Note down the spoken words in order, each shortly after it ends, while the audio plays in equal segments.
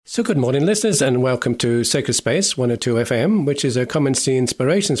So good morning, listeners, and welcome to Sacred Space 102 FM, which is a Come and See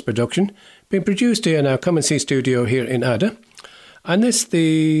Inspirations production, being produced here in our Come and See studio here in Ada. And it's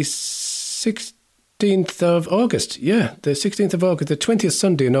the 16th of August. Yeah, the 16th of August, the 20th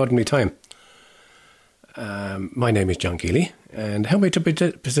Sunday in Ordinary Time. My name is John Keeley, and help me to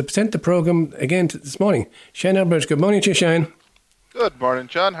present the programme again this morning. Shane Albert, good morning to you, Shane. Good morning,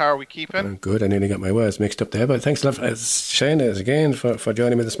 John. How are we keeping? Good. I nearly got my words mixed up there, but thanks a lot, Shane, again for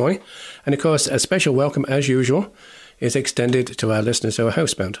joining me this morning. And of course, a special welcome, as usual, is extended to our listeners who are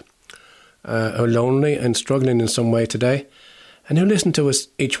housebound, who are lonely and struggling in some way today, and who listen to us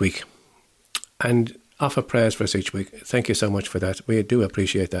each week and offer prayers for us each week. Thank you so much for that. We do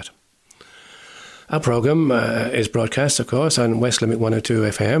appreciate that. Our programme is broadcast, of course, on West Limerick 102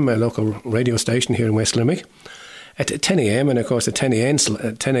 FM, a local radio station here in West Limerick, at 10 a.m, and of course the 10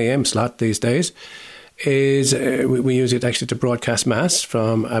 a.m. slot these days is, we use it actually to broadcast Mass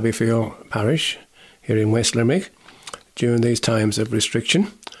from Abbeyfield Parish here in West Limerick during these times of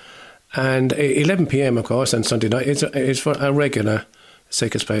restriction. And 11 p.m, of course, on Sunday night is for our regular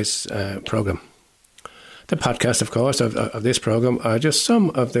Sacred Space programme. The podcast, of course, of this programme are just some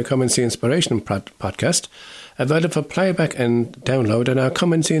of the Come and See Inspiration podcast available for playback and download on our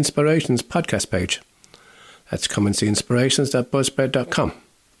Come and See Inspirations podcast page. That's comeandseeinspirations.buzzspread.com.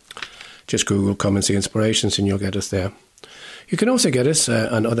 Just Google Come and See Inspirations and you'll get us there. You can also get us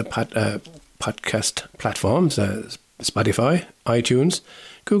on other podcast platforms, Spotify, iTunes,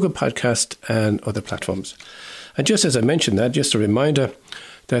 Google Podcast and other platforms. And just as I mentioned that, just a reminder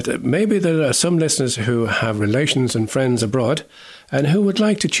that maybe there are some listeners who have relations and friends abroad and who would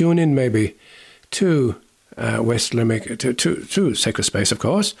like to tune in maybe to West Limerick, to Sacred Space, of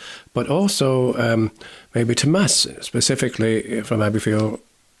course, but also maybe to Mass, specifically from Abbeyfield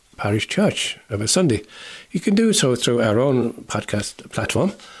Parish Church of a Sunday. You can do so through our own podcast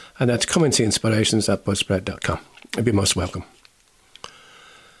platform, and that's comeandseeinspirations.buzzspread.com. You'd be most welcome.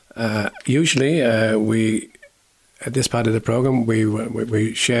 Usually, at this part of the programme,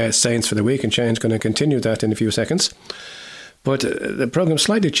 we share saints for the week, and Shane's going to continue that in a few seconds. But the programme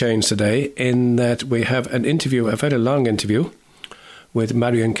slightly changed today in that we have an interview, a very long interview, with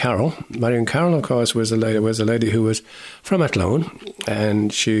Marion Carroll. Marion Carroll, of course, was a lady who was from Athlone,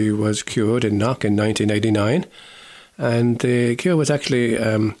 and she was cured in Knock in 1989. And the cure was actually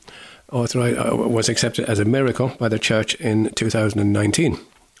was accepted as a miracle by the Church in 2019.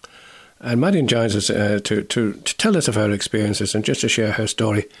 And Marion joins us to tell us of her experiences and just to share her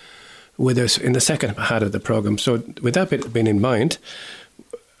story with us in the second part of the programme. So with that being in mind,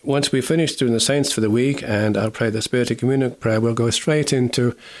 once we finish doing the Saints for the week and I'll pray the Spirit of Communion prayer, we'll go straight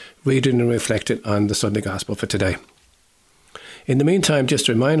into reading and reflecting on the Sunday Gospel for today. In the meantime, just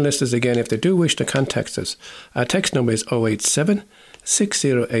to remind listeners again, if they do wish to contact us, our text number is 087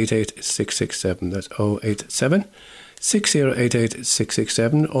 6088 667. That's 087 6088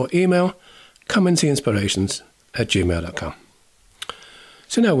 667, or email comeandseeinspirations@gmail.com.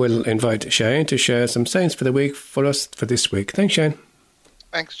 So now we'll invite Shane to share some saints for the week for us for this week. Thanks, Shane.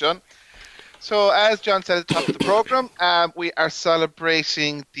 Thanks, John. So as John said at the top of the programme, we are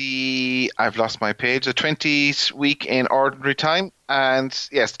celebrating the 20th week in Ordinary Time. And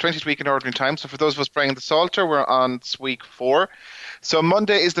yes, the 20th week in Ordinary Time. So for those of us praying the Psalter, we're on week 4. So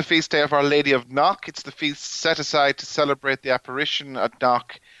Monday is the feast day of Our Lady of Knock. It's the feast set aside to celebrate the apparition at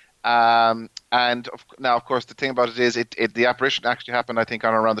Knock. And now, of course, the thing about it is the apparition actually happened, I think,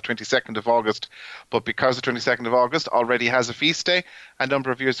 on around the 22nd of August. But because the 22nd of August already has a feast day, a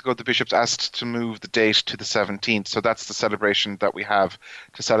number of years ago, the bishops asked to move the date to the 17th. So that's the celebration that we have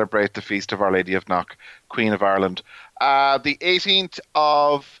to celebrate the feast of Our Lady of Knock, Queen of Ireland. The 18th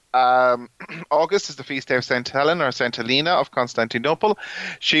of August is the feast day of St. Helen or St. Helena of Constantinople.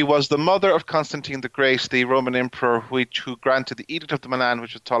 She was the mother of Constantine the Great, the Roman emperor, who granted the Edict of the Milan,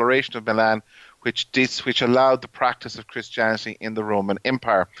 which was toleration of Milan, which allowed the practice of Christianity in the Roman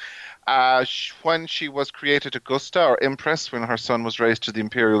Empire. When she was created Augusta or Empress, when her son was raised to the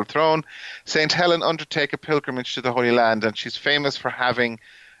imperial throne, St. Helen undertook a pilgrimage to the Holy Land, and she's famous for having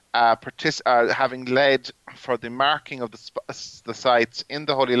led for the marking of the sites in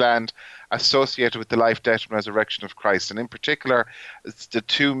the Holy Land associated with the life, death, and resurrection of Christ. And in particular, the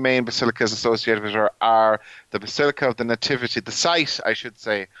two main basilicas associated with her are the Basilica of the Nativity, the site, I should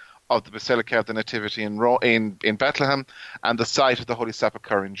say, of the Basilica of the Nativity in Bethlehem, and the site of the Holy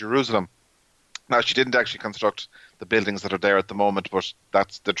Sepulchre in Jerusalem. Now, she didn't actually construct the buildings that are there at the moment, but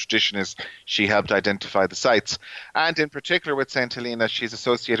that's the tradition is she helped identify the sites. And in particular with St. Helena, she's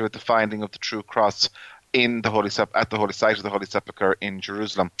associated with the finding of the true cross in the at the holy site of the Holy Sepulchre in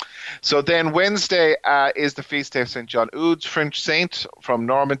Jerusalem. So then Wednesday is the feast day of St. John Eudes, French saint from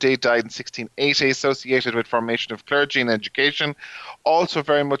Normandy, died in 1680, associated with formation of clergy and education. Also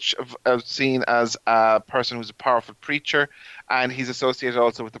very much seen as a person who's a powerful preacher, and he's associated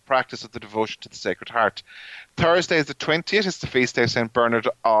also with the practice of the devotion to the Sacred Heart. Thursday is the 20th. It's the feast day of St. Bernard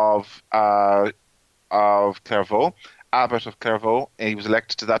of Clairvaux, Abbot of Clairvaux. He was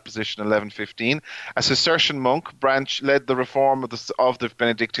elected to that position in 1115. A Cistercian monk, led the reform of the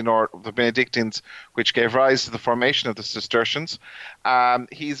Benedictines, which gave rise to the formation of the Cistercians.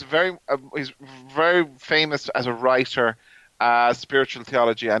 He's very famous as a writer, spiritual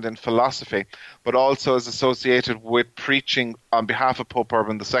theology and in philosophy, but also is associated with preaching on behalf of Pope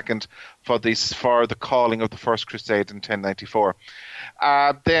Urban II for the calling of the First Crusade in 1094.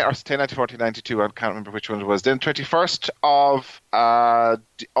 Or 1094 to 92, I can't remember which one it was. Then 21st of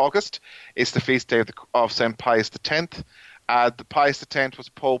August is the feast day of St. Pius X. The Pius X was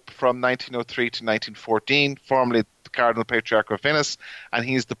Pope from 1903 to 1914, formerly the Cardinal Patriarch of Venice, and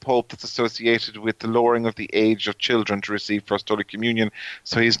he's the Pope that's associated with the lowering of the age of children to receive First Holy Communion,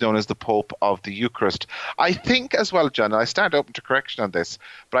 so he's known as the Pope of the Eucharist. I think as well, John, and I stand open to correction on this,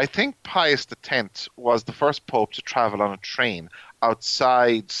 but I think Pius X was the first Pope to travel on a train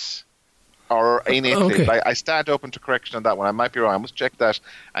outside or in Italy. Okay. I stand open to correction on that one. I might be wrong. I must check that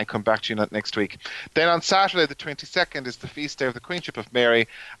and come back to you next week. Then on Saturday, the 22nd, is the feast day of the Queenship of Mary,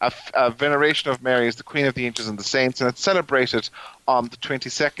 a veneration of Mary as the Queen of the Angels and the Saints, and it's celebrated on the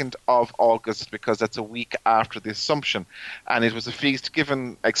 22nd of August because that's a week after the Assumption. And it was a feast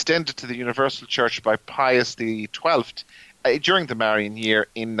extended to the Universal Church by Pius XII during the Marian year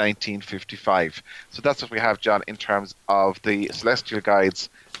in 1955. So that's what we have, John, in terms of the celestial guides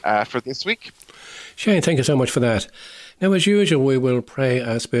for this week. Shane, thank you so much for that. Now, as usual, we will pray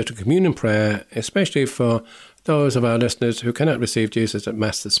our spiritual communion prayer, especially for those of our listeners who cannot receive Jesus at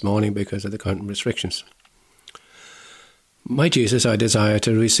Mass this morning because of the current restrictions. My Jesus, I desire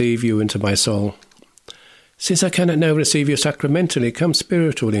to receive you into my soul. Since I cannot now receive you sacramentally, come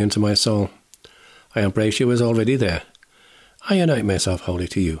spiritually into my soul. I embrace you as already there. I unite myself wholly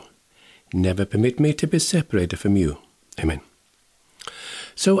to you. Never permit me to be separated from you. Amen.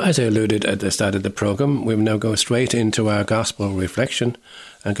 So, as I alluded at the start of the programme, we will now go straight into our Gospel reflection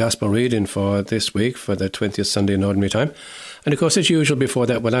and Gospel reading for this week, for the 20th Sunday in Ordinary Time. And of course, as usual, before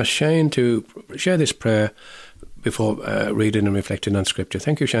that, we'll ask Shane to share this prayer before reading and reflecting on Scripture.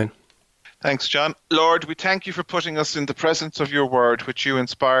 Thank you, Shane. Thanks, John. Lord, we thank you for putting us in the presence of your word, which you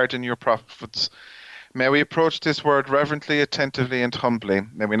inspired in your prophets. May we approach this word reverently, attentively, and humbly.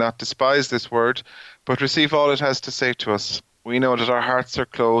 May we not despise this word, but receive all it has to say to us. We know that our hearts are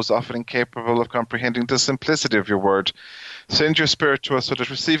closed, often incapable of comprehending the simplicity of your word. Send your Spirit to us so that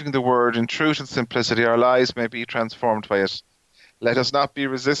receiving the word in truth and simplicity, our lives may be transformed by it. Let us not be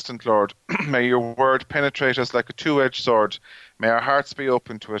resistant, Lord. May your word penetrate us like a two-edged sword. May our hearts be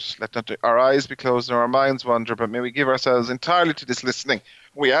open to it. Let not our eyes be closed nor our minds wander, but may we give ourselves entirely to this listening.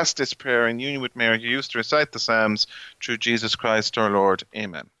 We ask this prayer in union with Mary, who used to recite the Psalms, through Jesus Christ our Lord.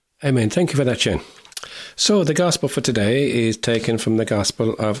 Amen. Amen. Thank you for that, Shane. So the Gospel for today is taken from the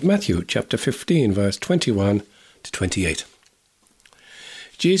Gospel of Matthew, chapter 15, verse 21 to 28.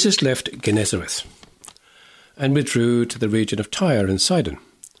 Jesus left Gennesareth and withdrew to the region of Tyre and Sidon.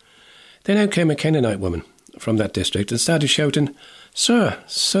 Then out came a Canaanite woman from that district and started shouting, "Sir,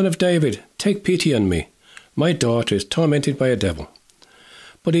 Son of David, take pity on me. My daughter is tormented by a devil."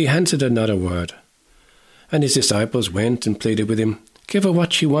 But he answered her not a word. And his disciples went and pleaded with him. "Give her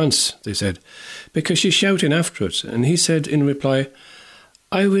what she wants," they said, "because she's shouting after us." And he said in reply,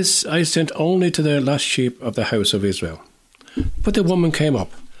 I sent only to the lost sheep of the house of Israel." But the woman came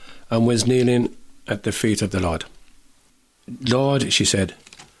up and was kneeling at the feet of the Lord. "Lord," she said,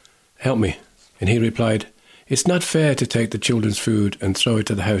 "help me." And he replied, "It's not fair to take the children's food and throw it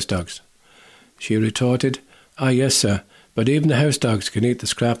to the house dogs." She retorted, "Ah, yes, sir, but even the house dogs can eat the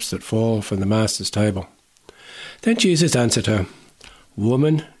scraps that fall from the master's table." Then Jesus answered her,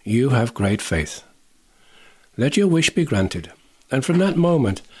 "Woman, you have great faith. Let your wish be granted." And from that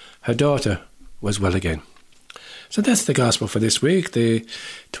moment, her daughter was well again. So that's the Gospel for this week, the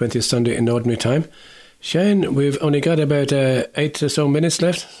 20th Sunday in Ordinary Time. Shane, we've only got about 8 or so minutes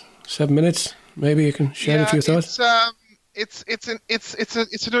left, 7 minutes. Maybe you can share a few thoughts.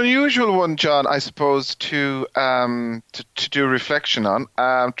 It's an unusual one, John, I suppose, to do reflection on.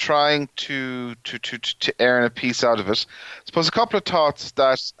 Trying to earn a piece out of it. I suppose a couple of thoughts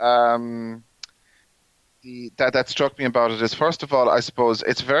that struck me about it is, first of all, I suppose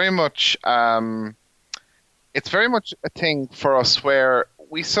it's very much a thing for us where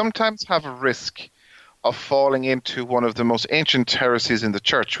we sometimes have a risk of falling into one of the most ancient heresies in the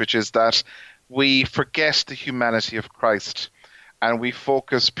church, which is that we forget the humanity of Christ and we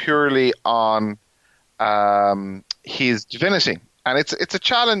focus purely on his divinity. And it's a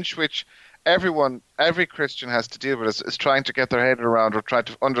challenge which every Christian has to deal with, is trying to get their head around or try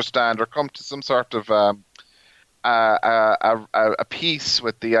to understand or come to some sort of a peace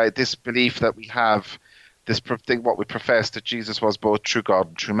with this belief that we have, this thing, what we profess, that Jesus was both true God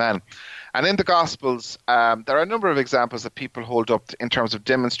and true man. And in the Gospels, there are a number of examples that people hold up in terms of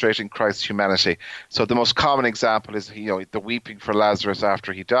demonstrating Christ's humanity. So the most common example is the weeping for Lazarus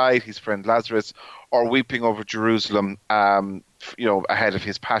after he died, his friend Lazarus, or weeping over Jerusalem, ahead of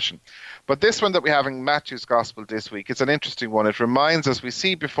his passion. But this one that we have in Matthew's Gospel this week is an interesting one. It reminds us, we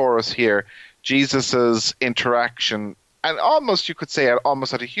see before us here Jesus's interaction, and almost you could say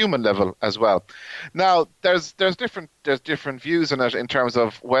almost at a human level as well. Now there's different views on it in terms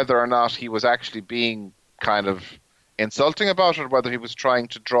of whether or not he was actually being kind of insulting about it, or whether he was trying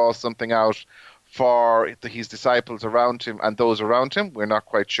to draw something out for his disciples around him and those around him. We're not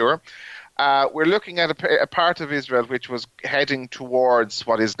quite sure. We're looking at a part of Israel which was heading towards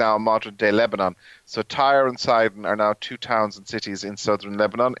what is now modern-day Lebanon. So Tyre and Sidon are now two towns and cities in southern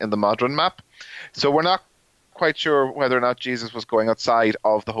Lebanon in the modern map. So we're not quite sure whether or not Jesus was going outside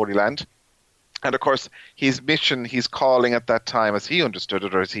of the Holy Land. And of course, his mission, his calling at that time, as he understood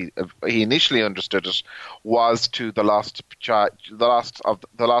it, or as he initially understood it, was to the lost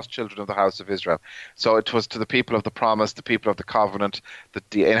children of the house of Israel. So it was to the people of the promise, the people of the covenant,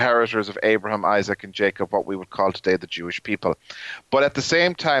 the inheritors of Abraham, Isaac, and Jacob, what we would call today the Jewish people. But at the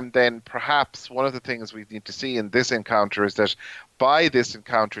same time, then perhaps one of the things we need to see in this encounter is that by this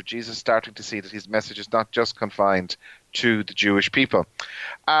encounter, Jesus is starting to see that his message is not just confined to the Jewish people.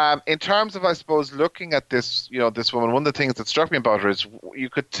 In terms of, I suppose, looking at this, this woman, one of the things that struck me about her is you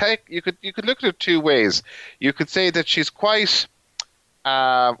could look at it two ways. You could say that she's quite,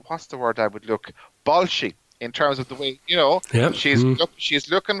 what's the word I would look, bolshy in terms of the way, Yep.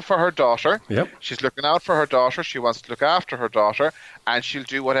 She's looking for her daughter. Yep. She's looking out for her daughter. She wants to look after her daughter, and she'll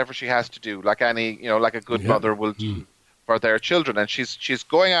do whatever she has to do, like like a good mother will do for their children. And she's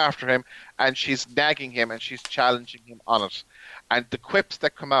going after him, and she's nagging him, and she's challenging him on it. And the quips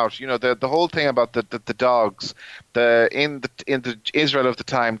that come out, the whole thing about the dogs, in the Israel of the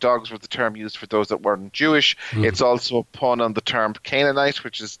time, dogs were the term used for those that weren't Jewish. It's also a pun on the term Canaanite,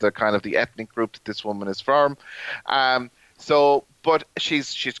 which is the kind of the ethnic group that this woman is from. But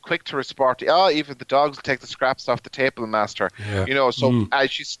she's quick to respond. Even the dogs will take the scraps off the table, master. Yeah.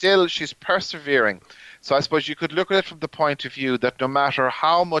 She's persevering. So I suppose you could look at it from the point of view that no matter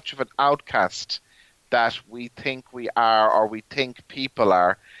how much of an outcast that we think we are, or we think people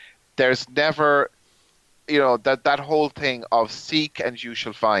are, there's never, that whole thing of seek and you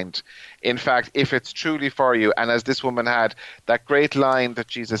shall find. In fact, if it's truly for you, and as this woman had that great line that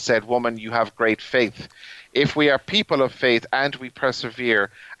Jesus said, "Woman, you have great faith." If we are people of faith and we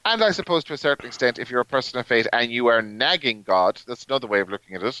persevere, and I suppose to a certain extent, if you're a person of faith and you are nagging God, that's another way of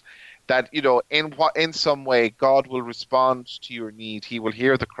looking at it, that, in some way, God will respond to your need. He will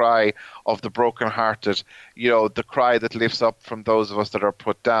hear the cry of the brokenhearted, the cry that lifts up from those of us that are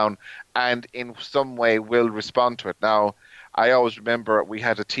put down, and in some way will respond to it. Now, I always remember we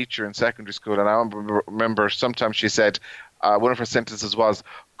had a teacher in secondary school, and I remember sometimes she said, one of her sentences was,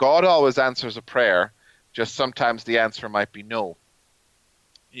 "God always answers a prayer, just sometimes the answer might be no."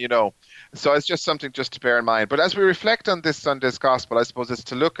 So it's just something just to bear in mind. But as we reflect on this Sunday's gospel, I suppose it's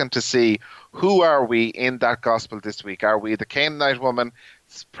to look and to see, who are we in that gospel this week? Are we the Canaanite woman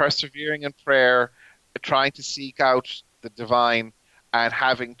persevering in prayer, trying to seek out the divine and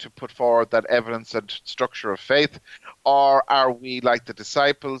having to put forward that evidence and structure of faith? Or are we like the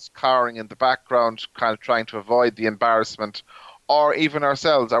disciples, cowering in the background, kind of trying to avoid the embarrassment? Or even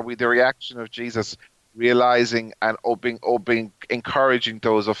ourselves, are we the reaction of Jesus, realizing and encouraging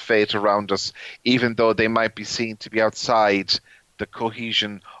those of faith around us, even though they might be seen to be outside the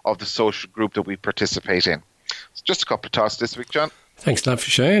cohesion of the social group that we participate in? So just a couple of thoughts this week, John. Thanks a lot for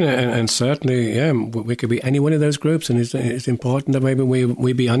sharing, and certainly, we could be any one of those groups, and it's important that maybe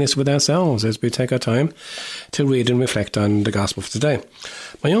we be honest with ourselves as we take our time to read and reflect on the gospel for today.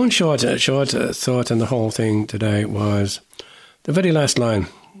 My own short thought on the whole thing today was the very last line,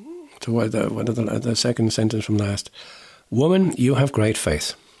 to the second sentence from last. "Woman, you have great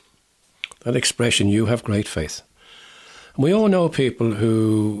faith." That expression, "you have great faith." And we all know people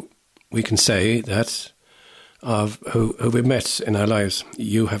who we can say that who we've met in our lives.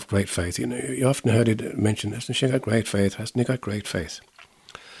 "You have great faith." You often heard it mentioned, "Hasn't she got great faith? Hasn't he got great faith?"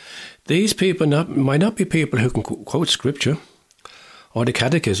 These people might not be people who can quote scripture or the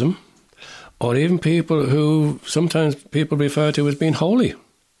catechism or even people who sometimes people refer to as being holy.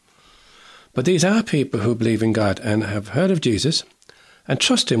 But these are people who believe in God and have heard of Jesus and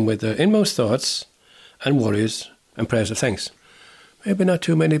trust him with their inmost thoughts and worries and prayers of thanks. Maybe not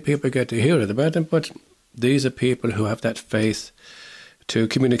too many people get to hear it about them, but these are people who have that faith to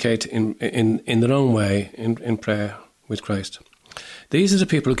communicate in their own way in prayer with Christ. These are the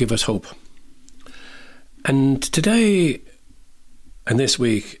people who give us hope. And today and this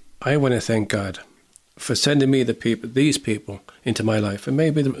week, I want to thank God for sending me these people into my life. And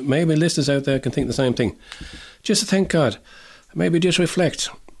maybe listeners out there can think the same thing. Just to thank God. Maybe just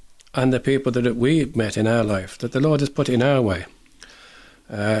reflect on the people that we met in our life, that the Lord has put in our way.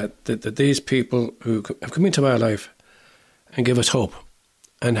 That these people who have come into our life and give us hope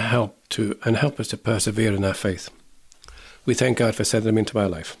and help us to persevere in our faith. We thank God for sending them into our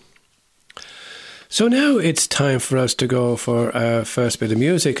life. So now it's time for us to go for our first bit of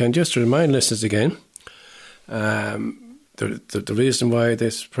music. And just to remind listeners again, the reason why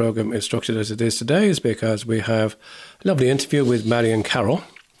this program is structured as it is today is because we have a lovely interview with Marion Carroll.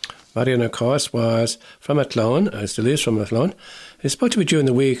 Marion, of course, was from Athlone, still is from Athlone. He spoke to me during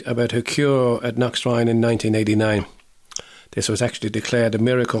the week about her cure at Knoxryan in 1989. This was actually declared a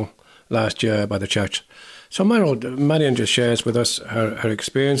miracle last year by the church. So Marion just shares with us her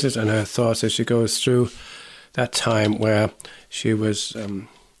experiences and her thoughts as she goes through that time where she was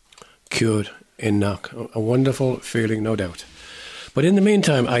cured in Knock. A wonderful feeling, no doubt. But in the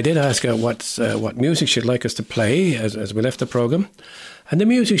meantime, I did ask her what music she'd like us to play as we left the programme. And the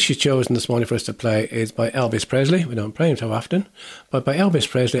music she's chosen this morning for us to play is by Elvis Presley. We don't play him so often, but by Elvis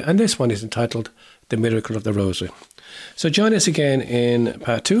Presley. And this one is entitled The Miracle of the Rosary. So join us again in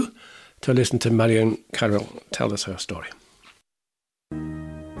part 2 to listen to Marion Carroll tell us her story.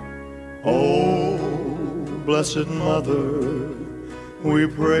 Oh, Blessed Mother, we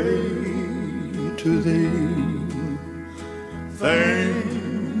pray to thee.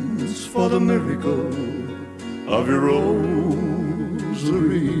 Thanks for the miracle of your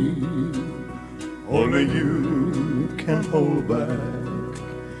rosary. Only you can hold back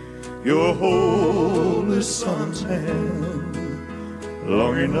your Holy Son's hand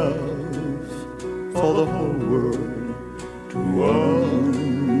long enough for the whole world to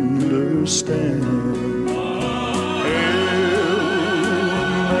understand. Hail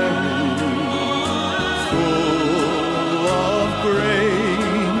Mary, full of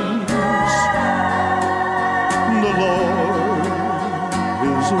grace, the Lord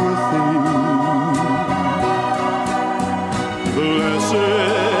is with thee. Blessed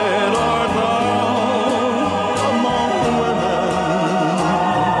art thou among women,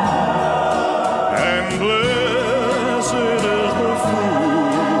 and blessed is the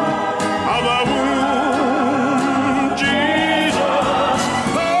fruit of thy womb, Jesus.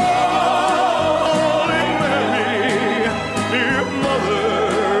 Holy Mary, dear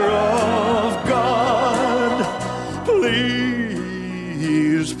Mother of God,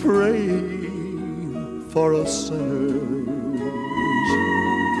 please pray for us sinners,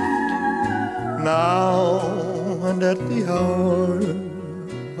 now and at the hour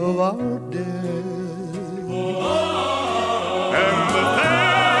of our death. And the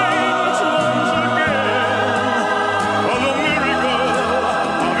thanks once again for the miracle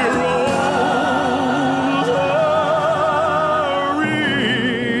of your rosary.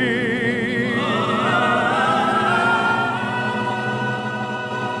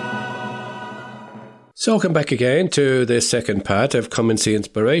 So welcome back again to the second part of Come and See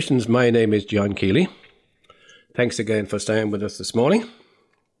Inspirations. My name is John Keeley. Thanks again for staying with us this morning.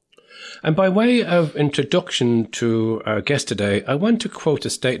 And by way of introduction to our guest today, I want to quote a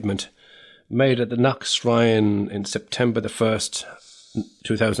statement made at the Knoxryan in September the 1st,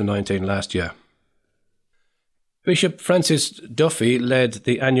 2019, last year. Bishop Francis Duffy led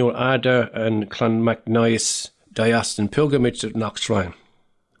the annual Ardor and Clonmacnoise Diocesan pilgrimage at Knoxryan.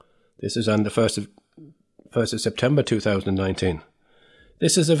 This is on the 1st of September 2019.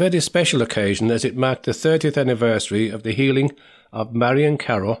 This is a very special occasion as it marked the 30th anniversary of the healing of Marion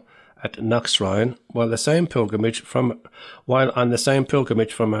Carroll at Knoxryan while on the same pilgrimage from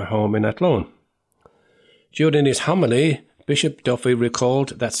her home in Athlone. During his homily, Bishop Duffy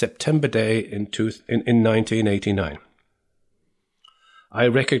recalled that September day in 1989. I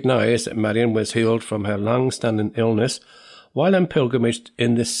recognise that Marion was healed from her long-standing illness while on pilgrimage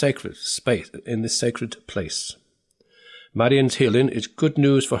in this sacred place. Marion's healing is good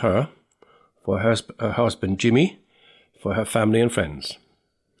news for her husband Jimmy, for her family and friends.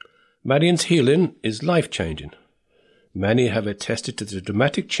 Marion's healing is life-changing. Many have attested to the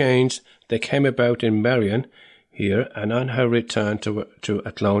dramatic change that came about in Marion here and on her return to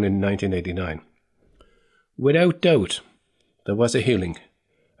Athlone in 1989. Without doubt, there was a healing,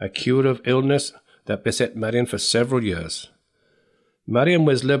 a cure of illness that beset Marion for several years. Marion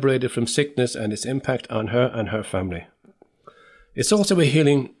was liberated from sickness and its impact on her and her family. It's also a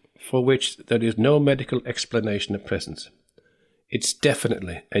healing for which there is no medical explanation at present. It's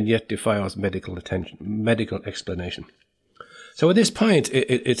definitely and yet defies medical explanation. So at this point,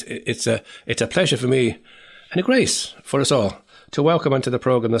 it's a pleasure for me and a grace for us all to welcome onto the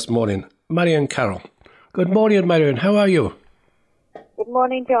programme this morning Marion Carroll. Good morning, Marion. How are you? Good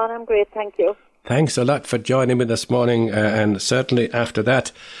morning, John. I'm great, thank you. Thanks a lot for joining me this morning, and certainly after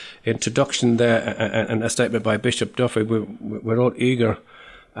that introduction there and a statement by Bishop Duffy, we're all eager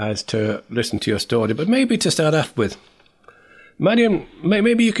as to listen to your story. But maybe to start off with, Marion,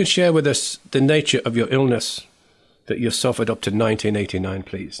 maybe you can share with us the nature of your illness that you suffered up to 1989,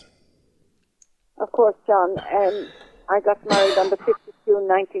 please. Of course, John. I got married on the 5th of June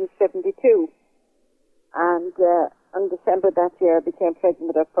 1972, and in December that year I became pregnant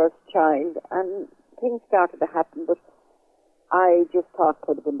with our first child, and things started to happen, but I just thought it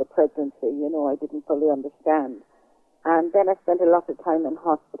could have been the pregnancy, I didn't fully understand. And then I spent a lot of time in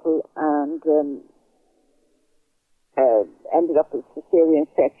hospital and ended up with cesarean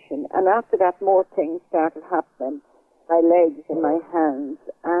section. And after that, more things started happening, my legs and my hands,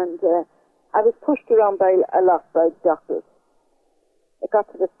 and I was pushed around a lot by doctors. It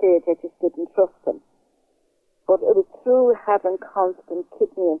got to the stage I just didn't trust them. But it was through having constant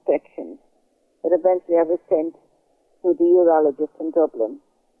kidney infections that eventually I was sent to the urologist in Dublin.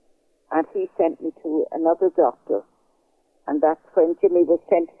 And he sent me to another doctor. And that's when Jimmy was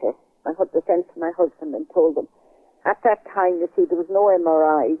sent for. I had the sense to my husband and told him. At that time, you see, there was no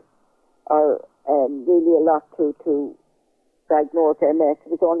MRI or really a lot to diagnose MS.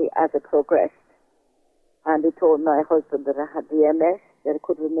 It was only as it progressed. And he told my husband that I had the MS, that it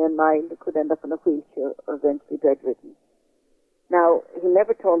could remain mild, it could end up in a wheelchair or eventually bedridden. Now, he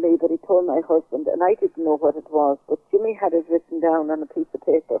never told me, but he told my husband, and I didn't know what it was, but Jimmy had it written down on a piece of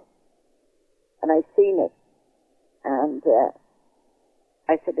paper. And I seen it. And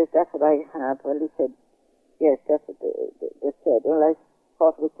I said, is that what I have? Well, he said, yes, that's what they said. Well, I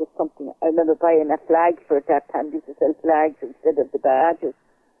thought it was just something. I remember buying a flag for it that time. They used to sell flags instead of the badges,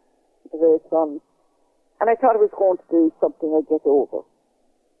 the various ones. And I thought it was going to be something I'd get over.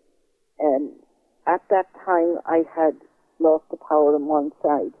 And at that time, I had lost the power on one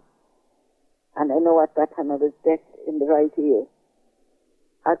side. And I know at that time I was deaf in the right ear.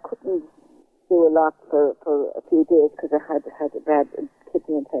 I couldn't do a lot for a few days because I had a bad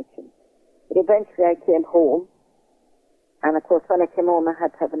kidney infection. But eventually I came home. And of course, when I came home, I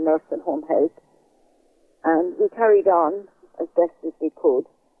had to have a nurse and home help. And we carried on as best as we could.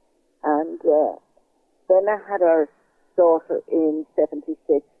 And then I had our daughter in 76,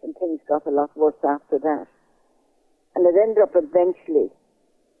 and things got a lot worse after that. And it ended up eventually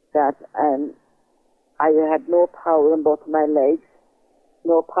that I had no power in both of my legs,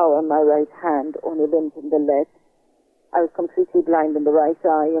 no power in my right hand, only limbs in the left. I was completely blind in the right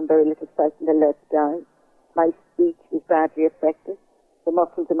eye and very little sight in the left eye. My speech was badly affected. The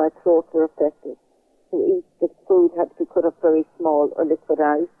muscles in my throat were affected. To eat, the food had to be cut up very small or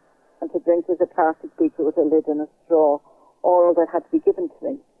liquidized. And to drink was a plastic beaker with a lid and a straw. All of that had to be given to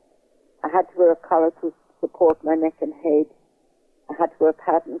me. I had to wear a collar to support my neck and head. I had to wear a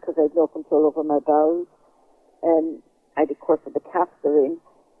padding because I had no control over my bowels. I had a course of the catheter in.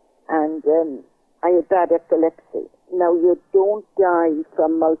 And I had bad epilepsy. Now, you don't die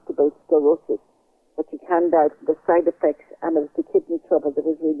from multiple sclerosis, but you can die from the side effects, and it was the kidney trouble that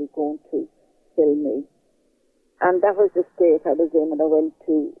was really going to kill me. And that was the state I was in, and I went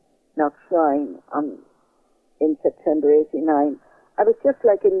to Knockshrine in September 89. I was just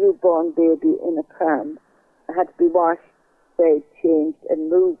like a newborn baby in a pram. I had to be washed, fed, changed, and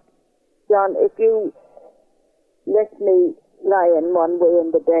moved. John, if you let me lie in one way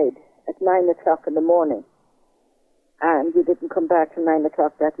in the bed at 9 o'clock in the morning, and you didn't come back till 9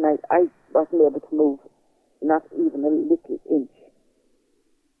 o'clock that night, I wasn't able to move, not even a little inch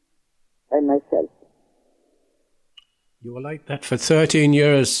by myself. You were like that for 13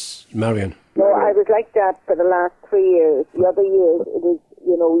 years, Marion. No, I was like that for the last 3 years. The other years, it is,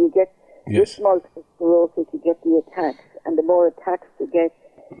 you get this multiple sclerosis, you get the attacks, and the more attacks you get,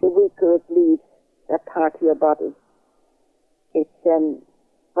 the weaker it leaves that part of your body. It's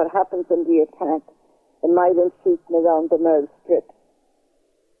what happens in the attack, the myelin sheathing around the nerve strips.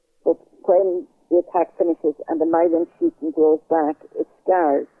 But when the attack finishes and the myelin sheathing grows back, it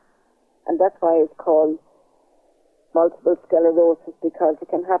scars. And that's why it's called multiple sclerosis, because it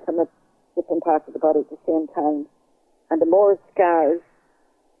can happen at different parts of the body at the same time. And the more scars,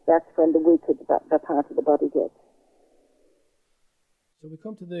 that's when the weaker that part of the body gets. So we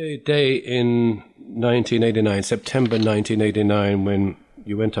come to the day in 1989, September 1989, when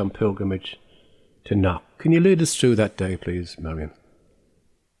you went on pilgrimage to Knock. Can you lead us through that day, please, Marion?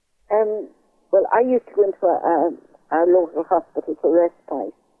 Well, I used to go into our local hospital for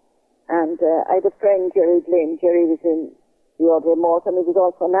respite. And I had a friend, Jerry Glynn. Jerry was in the Order of Malta, and he was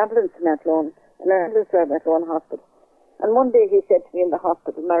also an ambulance driver at Lone Hospital. And one day he said to me in the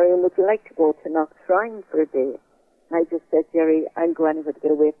hospital, Marion, would you like to go to Knock Shrine for a day? And I just said, Jerry, I'll go anywhere to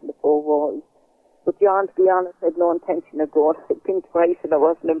get away from the four walls. But John, to be honest, I had no intention of going. I'd been twice and I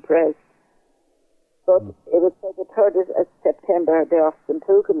wasn't impressed. But it was the 3rd of September, the Austin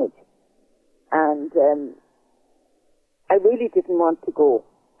pilgrimage. And I really didn't want to go.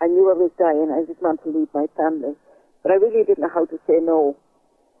 I knew I was dying. I didn't want to leave my family. But I really didn't know how to say no.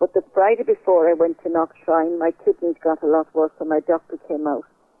 But the Friday before I went to Knock Shrine, my kidneys got a lot worse and my doctor came out.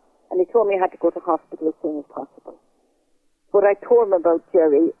 And he told me I had to go to hospital as soon as possible. But I told him about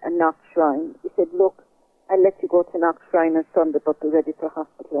Jerry and Knock Shrine. He said, look, I'll let you go to Knock Shrine on Sunday, but be ready for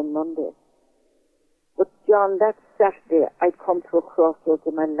hospital on Monday. But John, that Saturday, I'd come to a crossroads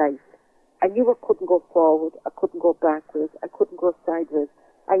in my life. I knew I couldn't go forward, I couldn't go backwards, I couldn't go sideways.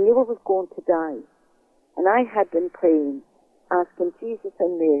 I knew I was going to die. And I had been praying, asking Jesus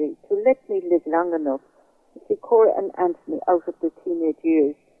and Mary to let me live long enough to see Cora and Anthony out of their teenage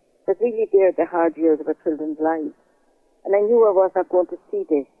years, that really they're the hard years of our children's lives. And I knew I was not going to see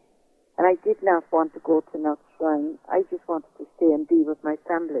this. And I did not want to go to Knock Shrine. I just wanted to stay and be with my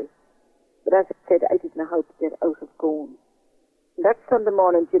family. But as I said, I didn't know how to get out of going. And that Sunday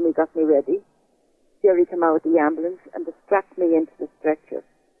morning, Jimmy got me ready. Jerry came out of the ambulance and they strapped me into the stretcher.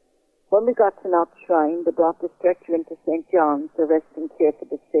 When we got to Knock Shrine, they brought the stretcher into St. John's, the resting care for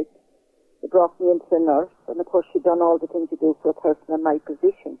the sick. They brought me into the nurse, and of course she'd done all the things you do for a person in my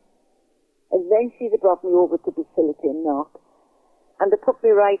position. Eventually they brought me over to Basilica in Knock, and they put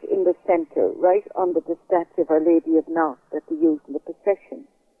me right in the centre, right under the statue of Our Lady of Knock that they used in the procession.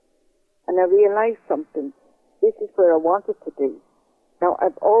 And I realised something. This is where I wanted to be. Now,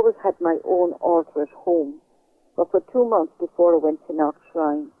 I've always had my own altar at home, but for 2 months before I went to Knock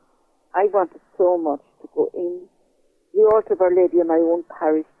Shrine, I wanted so much to go in the altar of Our Lady in my own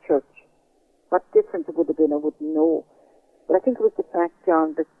parish church. What difference it would have been, I wouldn't know. But I think it was the fact,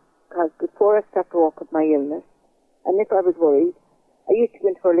 John, that because before I started to walk with my illness, and if I was worried, I used to go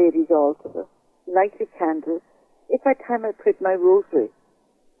into Our Lady's altar, light a candle. If I time I prayed my rosary,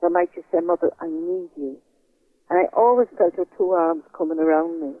 I might just say, Mother, I need you. And I always felt her 2 arms coming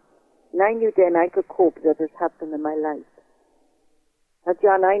around me. And I knew then I could cope with whatever's happened in my life. Now,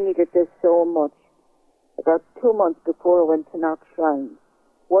 John, I needed this so much. About 2 months before I went to Knock Shrine,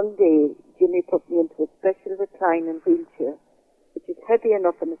 one day, Jimmy put me into a special reclining wheelchair, which is heavy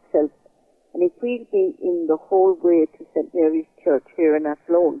enough in itself, and he wheeled me in the whole way to St. Mary's Church here in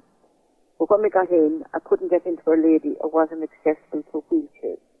Athlone. But when we got in, I couldn't get into Our Lady. I wasn't accessible to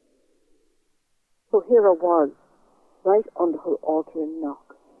wheelchairs. So here I was, right under her altar in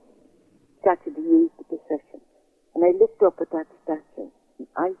Knock, statue to use the procession. And I looked up at that statue, and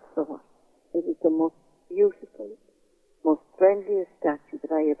I saw it was the most beautiful, most friendliest statue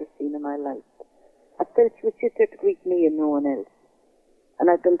that I ever seen in my life. I felt she was just there to greet me and no one else. And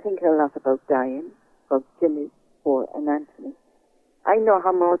I've been thinking a lot about dying, about Jimmy, Cora and Anthony. I know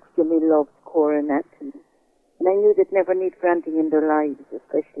how much Jimmy loves Cora and Anthony, and I knew they'd never need for anything in their lives,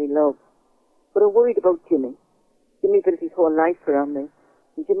 especially love. But I worried about Jimmy. Jimmy built his whole life around me,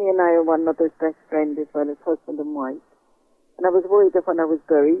 and Jimmy and I are one another's best friend as well as husband and wife. And I was worried that when I was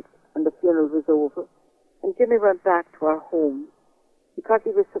buried and the funeral was over, and Jimmy went back to our home, because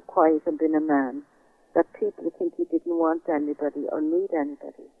he was so quiet and been a man, that people would think he didn't want anybody or need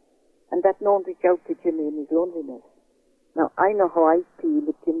anybody, and that no one reached out to Jimmy in his loneliness. Now, I know how I feel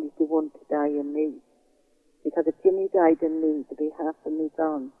if Jimmy's the one to die in me, because if Jimmy died in me, there'd be half of me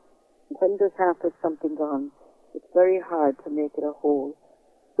gone. And when there's half of something gone, it's very hard to make it a whole.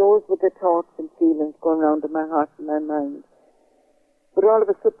 Those were the thoughts and feelings going around in my heart and my mind. But all of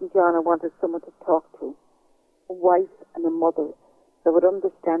a sudden, John, I wanted someone to talk to, a wife and a mother that would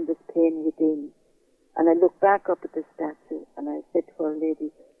understand this pain within. And I looked back up at the statue and I said to Our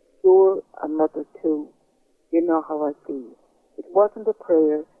Lady, you're a mother too. You know how I feel. It wasn't a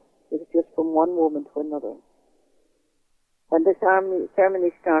prayer, it was just from one woman to another. When the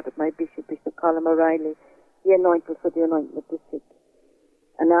ceremony started, my bishop, Bishop Colin O'Reilly, he anointed for the anointing of the sick.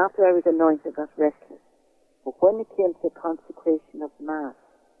 And after I was anointed, I got restless. But when it came to the consecration of Mass,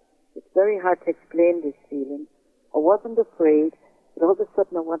 it's very hard to explain this feeling. I wasn't afraid. But all of a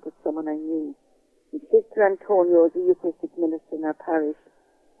sudden I wanted someone I knew. And Sister Antonio is a Eucharistic minister in our parish,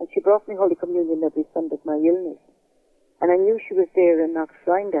 and she brought me Holy Communion every Sunday of my illness. And I knew she was there in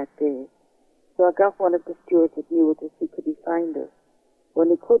Knockshrine that day. So I got one of the stewards that knew her to see could he find her. When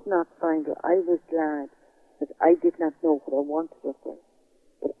he could not find her, I was glad that I did not know what I wanted of her.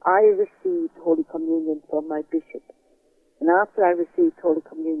 But I received Holy Communion from my bishop. And after I received Holy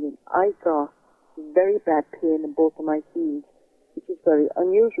Communion, I got very bad pain in both of my heels, which is very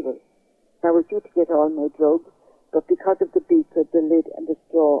unusual. I was due to get all my drugs, but because of the beaker, the lid and the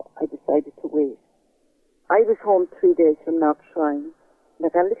straw, I decided to wait. I was home 3 days from Knockshrine, and I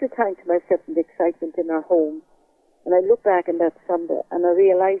got a little time to myself in the excitement in our home. And I look back on that Sunday and I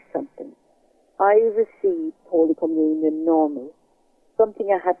realized something. I received Holy Communion normal, something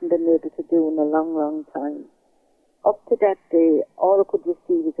I hadn't been able to do in a long, long time. Up to that day, all I could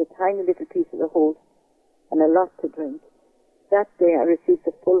receive was a tiny little piece of the host and a lot to drink. That day I received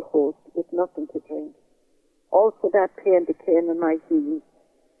the full host with nothing to drink. Also that pain became in my heels.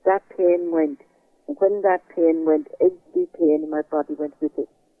 That pain went, and when that pain went, every pain in my body went with it.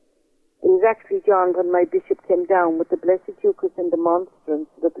 It was actually, John, when my bishop came down with the Blessed Eucharist and the monstrance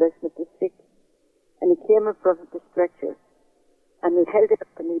for the blessing of the sick. And he came in front of the stretcher, and he held it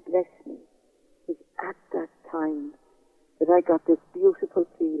up and he blessed me. It was at that time that I got this beautiful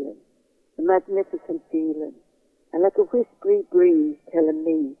feeling, a magnificent feeling, and like a whispery breeze telling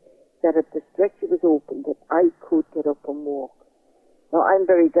me that if the stretcher was open, that I could get up and walk. Now, I'm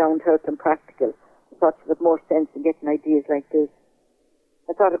very down-to-earth and practical. I thought it had more sense in getting ideas like this.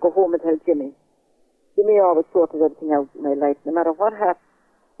 I thought I'd go home and tell Jimmy. Jimmy always sorted everything out in my life. No matter what happened,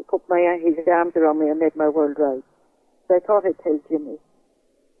 he put his arms around me and made my world right. So I thought I'd tell Jimmy.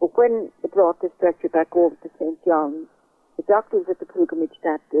 But when they brought the stretcher back over to St. John's, the doctor was at the pilgrimage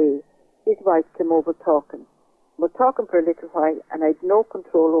that day. His wife came over talking. We're talking for a little while, and I'd no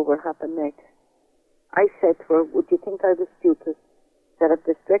control over what happened next. I said to her, would you think I was stupid, that if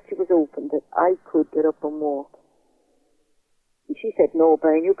the stretcher was open, that I could get up and walk? And she said, no, but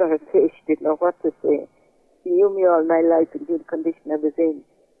I knew by her face she didn't know what to say. She knew me all my life and knew the condition I was in.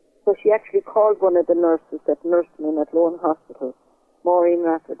 So she actually called one of the nurses that nursed me in Athlone Hospital, Maureen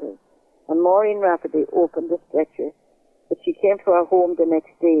Rafferty. And Maureen Rafferty opened the stretcher, but she came to our home the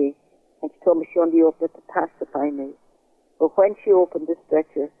next day, and she told me she only opened it to pacify me. But when she opened the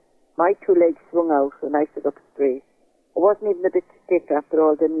stretcher, my 2 legs swung out and I stood up straight. I wasn't even a bit stiff after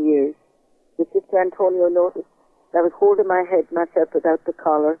all them years. The Sister Antonio noticed that I was holding my head myself without the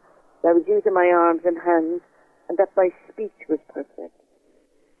collar, that I was using my arms and hands, and that my speech was perfect.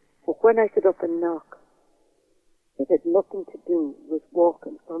 But when I stood up and knocked, it had nothing to do with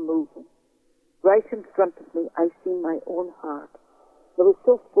walking or moving. Right in front of me, I seen my own heart. It was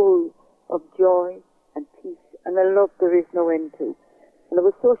so full of joy and peace and a love there is no end to. And it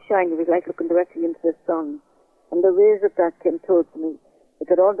was so shiny, it was like looking directly into the sun. And the rays of that came towards me. It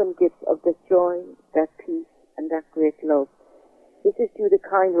got all them gifts of that joy, that peace, and that great love. This is due to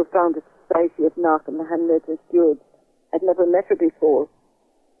Kind, who founded the Society of Knock and the Handmaids and Stewards. I'd never met her before.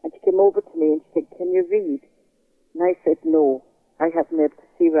 And she came over to me and she said, can you read? And I said, no, I haven't been able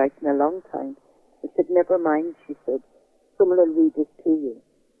to see right in a long time. I said, never mind, she said. Someone will read this to you.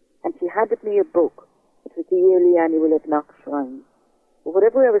 And she handed me a book. It was the yearly annual of Knockshrine. But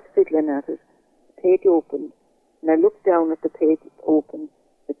whatever I was fiddling at it, the page opened, and I looked down at the page open.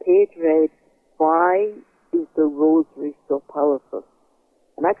 The page read, why is the rosary so powerful?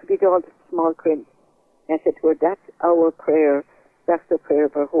 And I could read all the small print. And I said to her, that's our prayer. That's the prayer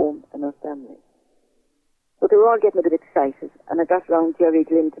of our home and our family. But they were all getting a bit excited, and I got round Jerry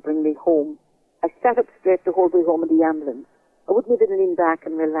Glynn to bring me home. I sat up straight the whole way home in the ambulance. I wouldn't even lean back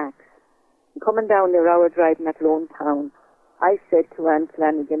and relax. And coming down near our drive in Athlone town, I said to Anne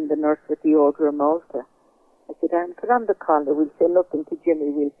Flanagan, the nurse with the Order of Malta, I said, Anne, put on the collar, we'll say nothing to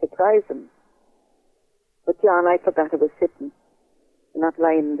Jimmy, we'll surprise him. But John, I forgot I was sitting, not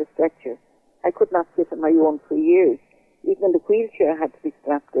lying in the stretcher. I could not sit on my own for years. Even in the wheelchair I had to be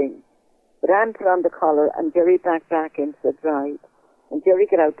strapped in. But Anne put on the collar and Jerry backed back into the drive. And Jerry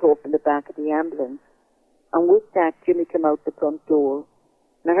got out to open the back of the ambulance. And with that, Jimmy came out the front door.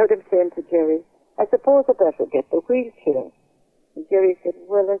 And I heard him saying to Jerry, I suppose I better get the wheelchair. And Jerry said,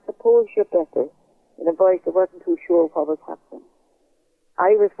 well, I suppose you're better, in a voice that wasn't too sure what was happening.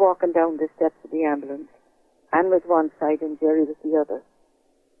 I was walking down the steps of the ambulance. Anne was one side and Jerry was the other.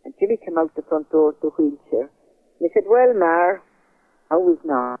 And Jimmy came out the front door of the wheelchair. And he said, well, Mar, how was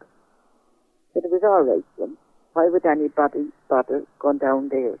Knock? I said, it was all right, Jim. Why would anybody bother going down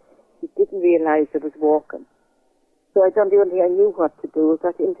there? He didn't realize I was walking. So I done the only thing I knew what to do. I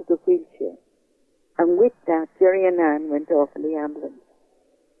got into the wheelchair. And with that, Jerry and Anne went off in the ambulance.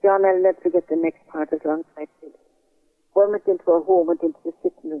 John, I'll never forget the next part as long as I did. One went into our home, went into the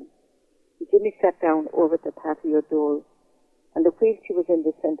sitting room. And Jimmy sat down over the patio door, and the wheelchair was in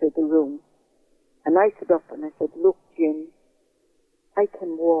the centre of the room. And I stood up and I said, look, Jim, I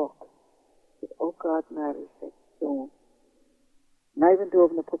can walk. He said, oh God, Mary, said, don't. And I went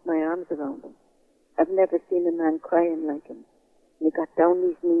over and I put my arms around him. I've never seen a man crying like him. And he got down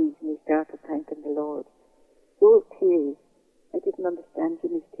his knees and he started thanking the Lord. Those tears, I didn't understand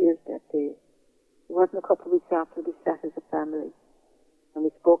Jimmy's tears that day. It wasn't a couple of weeks after we sat as a family and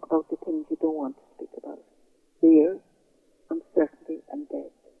we spoke about the things you don't want to speak about. Fear, uncertainty and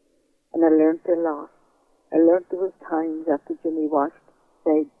death. And I learned a lot. I learned there was times after Jimmy washed,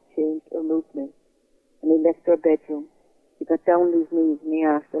 said, changed or moved me. And he left our bedroom. He got down on his knees and he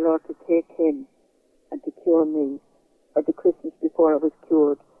asked the Lord to take him and to cure me. Or the Christmas before I was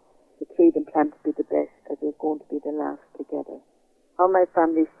cured, the three them planned to be the best because it was going to be the last together. How my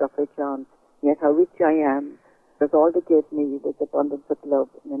family suffered, John, yet how rich I am, because all they gave me was abundance of love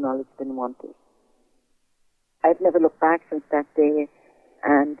and the knowledge been wanted. I've never looked back since that day,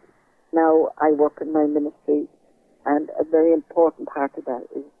 and now I work in my ministry, and a very important part of that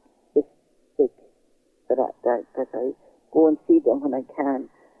is this sick, that I go and see them when I can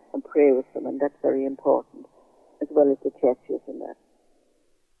and pray with them, and that's very important, as well as the churches and that.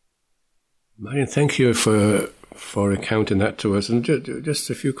 Marion, thank you for recounting that to us. And just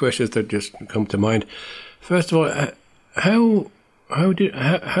a few questions that just come to mind. First of all, how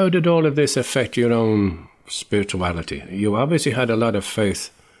did all of this affect your own spirituality? You obviously had a lot of faith,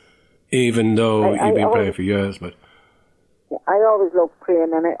 even though you've been praying for years. But I always loved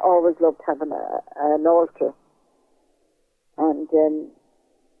praying, and I always loved having an altar. And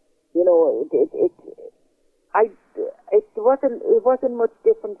you know, it wasn't much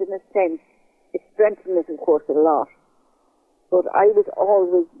different in a sense. It strengthened us, of course, a lot. But I was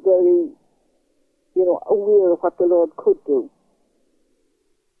always very, you know, aware of what the Lord could do.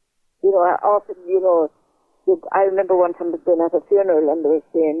 You know, I often, you know, I remember one time I'd been at a funeral and they were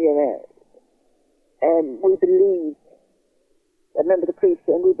saying, you know, we believe, I remember the priest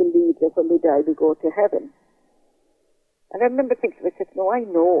saying, we believe that when we die we go to heaven. And I remember thinking to myself, no, I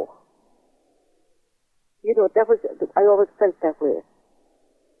know. You know, I always felt that way.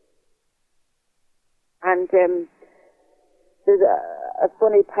 And there's a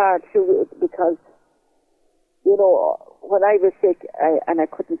funny part too, because, you know, when I was sick and I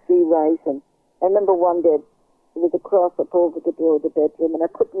couldn't see right, and I remember one day there was a cross up over the door of the bedroom, and I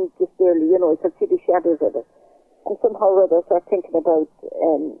couldn't just barely, you know, I could see the shadows of it. And somehow or other I started thinking about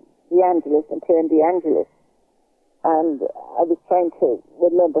the Angelus and playing the Angelus. And I was trying to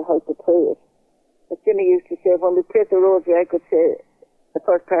remember how to play it. But Jimmy used to say, when we played the rosary, I could say the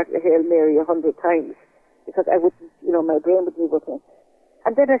first part of the Hail Mary 100 times. Because I wouldn't, you know, my brain wouldn't be working.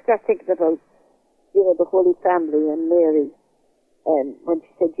 And then I started thinking about, you know, the Holy Family and Mary. And when she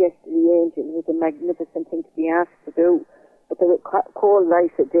said yes to the angel, it was a magnificent thing to be asked to do. But they would call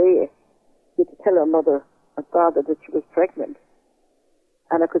life a day. She had to tell her mother and father that she was pregnant.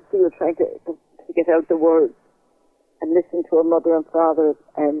 And I could see her trying to get out the words and listen to her mother and father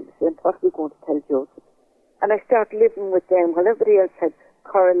and saying, what are we going to tell Joseph? And I started living with them while everybody else had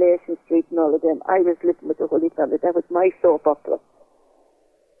Coronation Street and all of them. I was living with the Holy Family. That was my soap opera.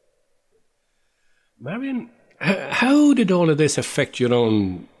 Marion, how did all of this affect your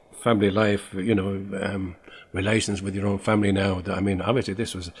own family life, you know, relations with your own family now? I mean, obviously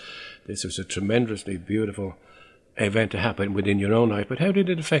this was a tremendously beautiful event to happen within your own life, but how did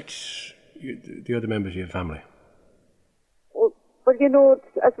it affect the other members of your family? Well, you know,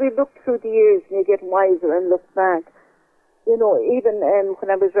 as we look through the years and you get wiser and look back, you know, even when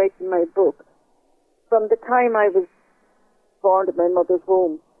I was writing my book, from the time I was born in my mother's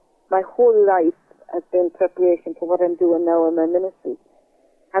womb, my whole life has been preparation for what I'm doing now in my ministry.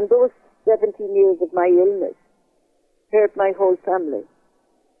 And those 17 years of my illness hurt my whole family.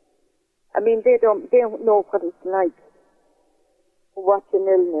 I mean, they don't know what it's like to watch an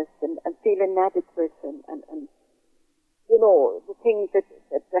illness and feel inadequate and you know, the things that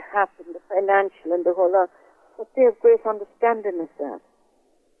happen, the financial and the whole lot. But they have great understanding of that.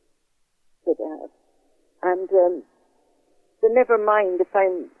 So they have. And they never mind if I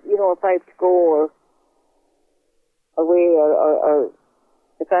have to go or away or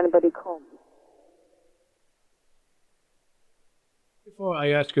if anybody comes. Before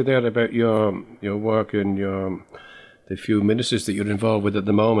I ask you there about your work and the few ministers that you're involved with at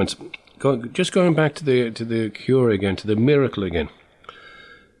the moment, just going back to the cure again, to the miracle again.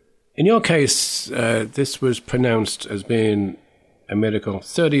 In your case, this was pronounced as being a miracle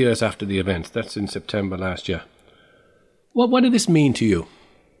 30 years after the event. That's in September last year. What did this mean to you?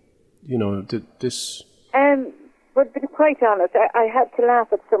 You know, did this... But to be quite honest, I had to laugh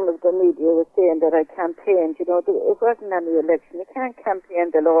at some of the media was saying that I campaigned. You know, it wasn't any election. You can't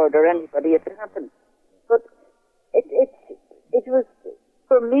campaign the Lord or anybody if it happens. But it was,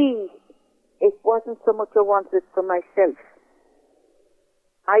 for me, it wasn't so much I wanted it for myself.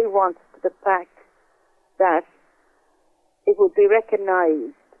 I wanted the fact that it would be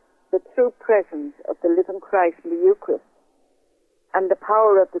recognized, the true presence of the living Christ in the Eucharist and the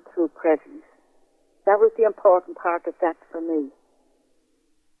power of the true presence. That was the important part of that for me.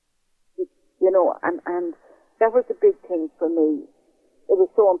 You know, and that was a big thing for me. It was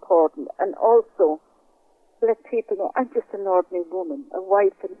so important. And also, let people know, I'm just an ordinary woman, a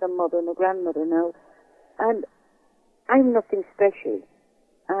wife and a mother and a grandmother now. And I'm nothing special.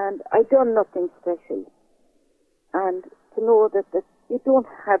 And I've done nothing special. And to know that you don't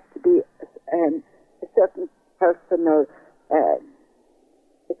have to be a certain person or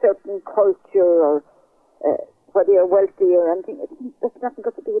a certain culture or whether you're wealthy or anything. That's nothing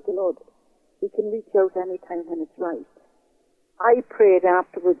got to do with the Lord. You can reach out any time when it's right. I prayed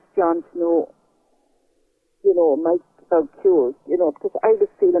afterwards, John Snow, you know, about cures, you know, because I was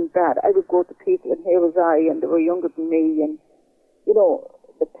feeling bad. I would go to people and here was I and they were younger than me and, you know,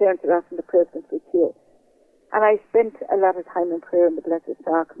 the parents are asking the person for cure. And I spent a lot of time in prayer in the Blessed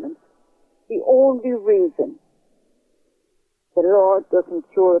Sacrament. The only reason the Lord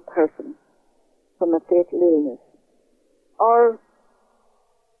doesn't cure a person from a fatal illness, or,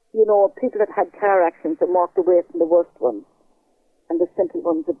 you know, people that had car accidents and walked away from the worst ones, and the simple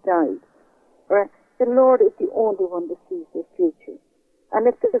ones have died. Right? The Lord is the only one that sees the future. And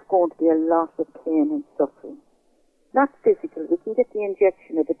if there's going to be a lot of pain and suffering, not physical, we can get the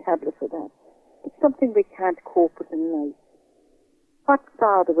injection or the tablet for that, but something we can't cope with in life. What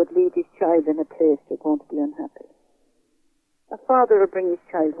father would leave his child in a place they're going to be unhappy? A father will bring his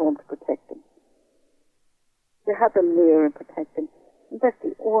child home to protect him, to have him near and protect him. And that's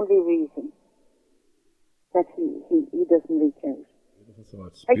the only reason that he doesn't reach out.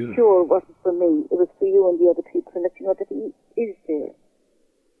 My cure wasn't for me, it was for you and the other people, and let you know that he is there.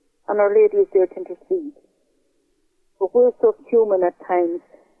 And Our Lady is there to intercede. But we're so human at times,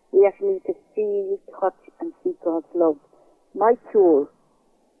 we actually need to feel, touch, and see God's love. My cure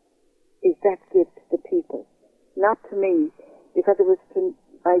is that gift to the people, not to me, because it was to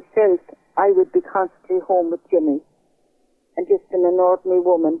myself. I would be constantly home with Jimmy, and just an ordinary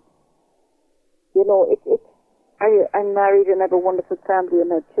woman. You know, I'm married and have a wonderful family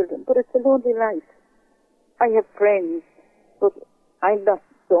and have children, but it's a lonely life. I have friends, but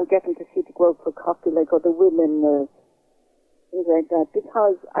don't get them to see to go out for coffee like other women or things like that,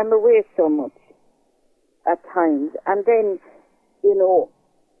 because I'm away so much at times. And then, you know,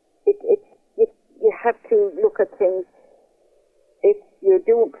 you have to look at things. If you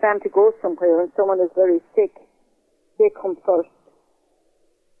do plan to go somewhere and someone is very sick, they come first.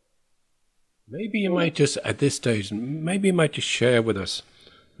 Maybe you might just, at this stage, share with us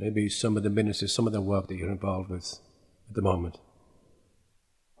maybe some of the ministries, some of the work that you're involved with at the moment.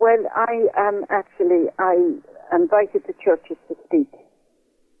 Well, I invited the churches to speak.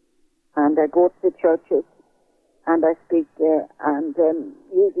 And I go to the churches and I speak there, and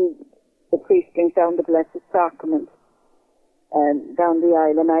usually the priest brings down the Blessed Sacrament down the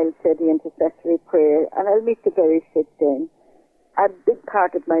aisle, and I'll say the intercessory prayer, and I'll meet the very sick then. A big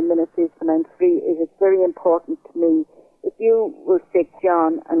part of my ministry when I'm free is it's very important to me. If you were sick,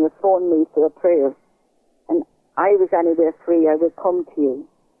 John, and you phoned me for a prayer, and I was anywhere free, I would come to you.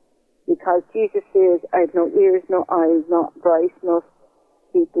 Because Jesus says, I have no ears, no eyes, no voice, no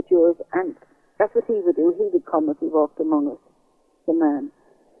feet but yours. And that's what he would do. He would come if he walked among us, the man.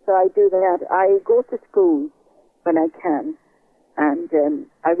 So I do that. I go to schools when I can. And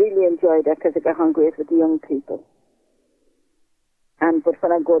I really enjoy that because I get hungry with the young people. But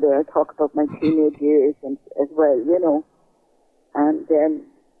when I go there, I talk about my teenage years and as well, you know. And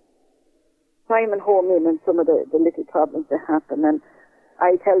I'm home in and some of the little problems that happen. And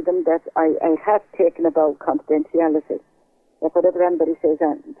I tell them that I have taken about confidentiality. That whatever anybody says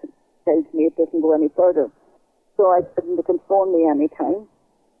tells me, it doesn't go any further. So I tell them they can phone me anytime.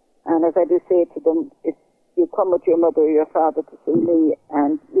 And as I do say to them, if you come with your mother or your father to see me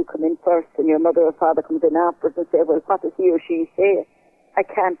and you come in first and your mother or father comes in afterwards and say, well, what does he or she say? I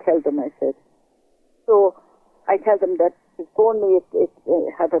can't tell them, I said. So I tell them that to phone me if they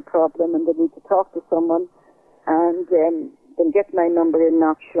have a problem and they need to talk to someone, and then get my number in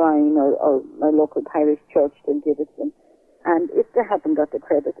Knox Shrine or my local parish church, then give it to them. And if they haven't got the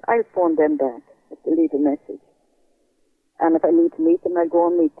credit, I'll phone them back if they leave a message. And if I need to meet them, I go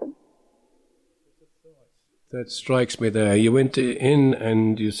and meet them. That strikes me there. You went in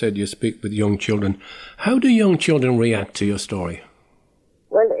and you said you speak with young children. How do young children react to your story?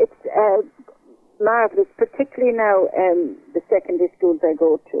 Well, it's marvellous, particularly now the secondary schools I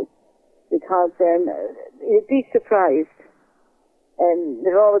go to, because you'd be surprised.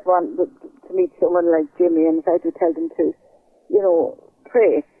 They always want to meet someone like Jimmy, and I do tell them to,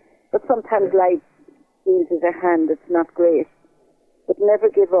 pray. But sometimes life deals us a hand that's not great. But never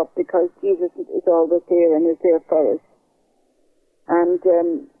give up, because Jesus is always there and is there for us. And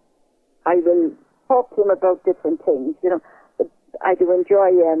I will talk to them about different things. But I do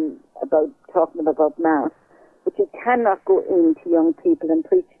enjoy about talking about Mass, but you cannot go into young people and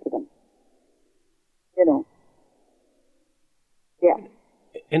preach to them. Yeah.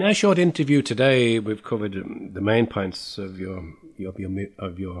 In our short interview today, we've covered the main points of your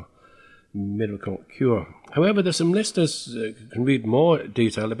miracle cure. However, there's some listeners who can read more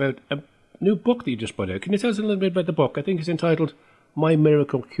detail about a new book that you just put out. Can you tell us a little bit about the book? I think it's entitled My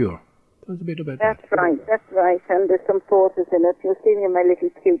Miracle Cure. Tell us a bit about that. That's right. And there's some photos in it. You'll see me in my little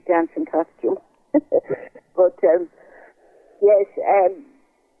cute dancing costume. But, yes,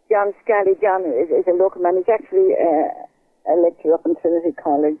 John Scally. John is a local man. He's actually a lecturer up in Trinity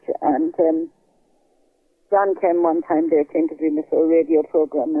College, and John came one time there to interview me for a radio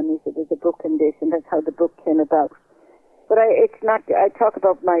program, and he said, there's a book in this, and that's how the book came about. But I talk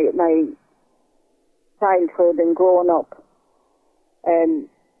about my childhood and growing up, and,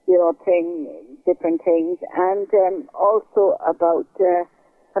 different things, and also about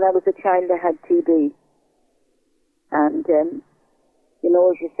when I was a child I had TB. And,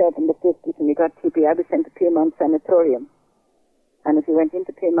 as you said, in the 50s when you got TB, I was sent to Piedmont Sanatorium. And if you went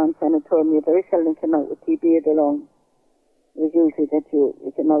into Piedmont Sanatorium, you very seldom came out with TB of the lung. It was usually that you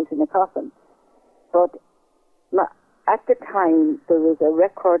came out in a coffin. But at the time, there was a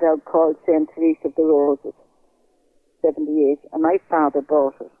record out called St. Teresa of the Roses, 78, and my father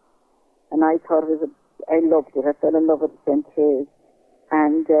bought it. And I thought I loved it. I fell in love with St. Teresa.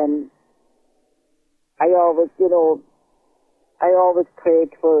 And I always prayed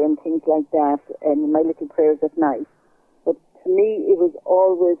for her and things like that, and my little prayers at night. But to me, it was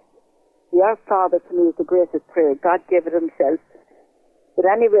always, the Our Father to me is the greatest prayer. God gave it himself. But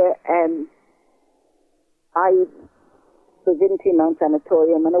anyway, I was in Piedmont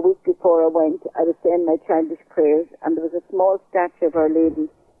Sanatorium, and a week before I went, I was saying my childish prayers, and there was a small statue of Our Lady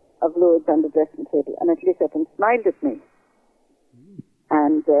of Lourdes on the dressing table, and it lit up and smiled at me.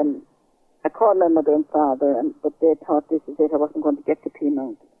 And I called my mother and father, but they thought this is it. I wasn't going to get to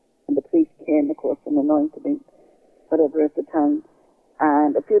Piedmont. And the priest came, of course, and anointed me, whatever at the time.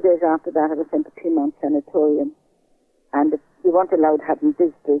 And a few days after that, I was sent to Piedmont Sanatorium. And we weren't allowed having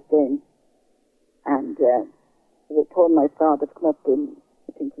visitors then. And they told my father to come up in,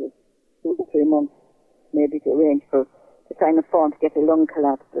 I think it was 2 to 3 months, maybe to arrange to sign a form to get a lung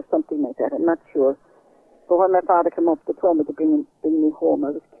collapse or something like that. I'm not sure. But when my father came up, they told me to bring me home.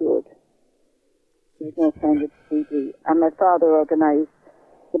 I was cured. There was no sign of TB. And my father organised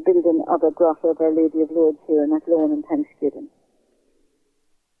the building of a grotto of Our Lady of Lourdes here in Athlone in Thanksgiving.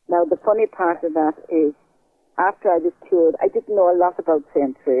 Now, the funny part of that is, after I was cured, I didn't know a lot about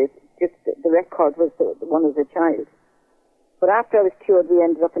St. Teresa. Just the record was the one as a child. But after I was cured, we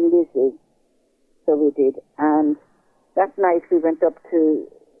ended up in Lisieux. So we did. And that night we went up to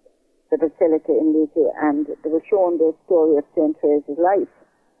the Basilica in Lisieux, and they were showing the story of St. Teresa's life.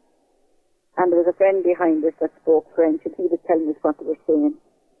 And there was a friend behind us that spoke French, and he was telling us what they were saying.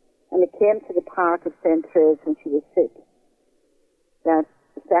 And it came to the part of St. Teresa when she was sick, that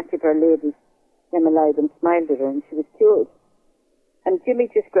the statue of Our Lady came alive and smiled at her, and she was cured. And Jimmy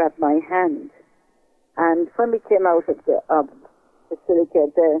just grabbed my hand. And when we came out of the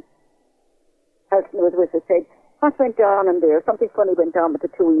Basilica, the person who was with us said, "What went on in there? Something funny went on with the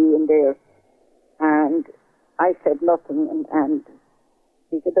two of you in there." And I said nothing, and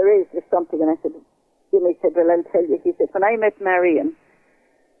he said, there's something. And I said, Jimmy said, well, I'll tell you. He said, when I met Marion,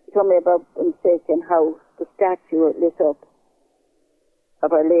 he told me about mistake and how the statue lit up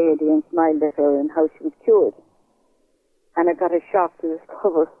of Our Lady and smiled at her and how she was cured. And I got a shock to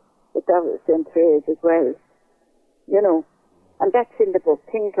discover that that was St. Teresa as well. And that's in the book,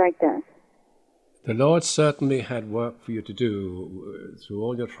 things like that. The Lord certainly had work for you to do through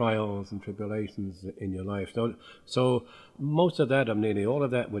all your trials and tribulations in your life. So most of that, or nearly all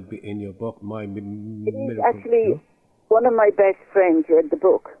of that, would be in your book, My Miracle. Actually, one of my best friends read the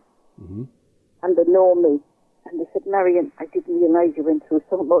book, and they know me. And they said, Marion, I didn't realise you went through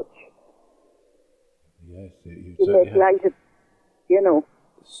so much. Yes, you make light of,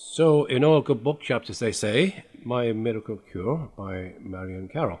 So, in all good bookshops, as they say, My Miracle Cure by Marion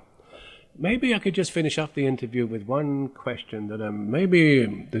Carroll. Maybe I could just finish off the interview with one question that maybe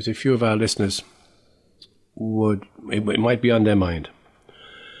there's a few of our listeners it might be on their mind.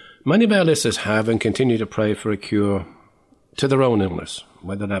 Many of our listeners have and continue to pray for a cure to their own illness,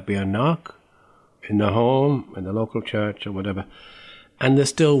 whether that be a knock, in the home, in the local church or whatever, and they're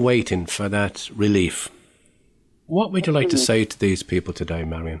still waiting for that relief. What would you like to say to these people today,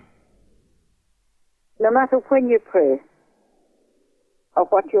 Marion? No matter when you pray or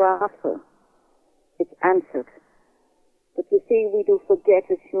what you ask for, it's answered. But you see, we do forget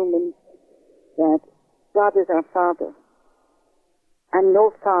as humans that God is our Father, and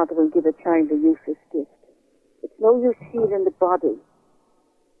no father will give a child a useless gift. It's no use healing the body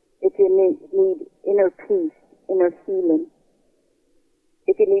if you need inner peace, inner healing.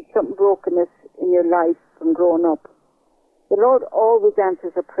 If you need some brokenness in your life from growing up, the Lord always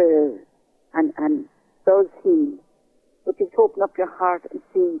answers a prayer and does heal. But you have to open up your heart and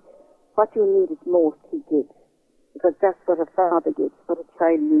see what you need most He gives. Because that's what a father gives, what a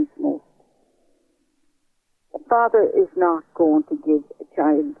child needs most. A father is not going to give a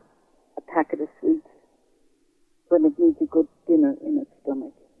child a packet of sweets when it needs a good dinner in its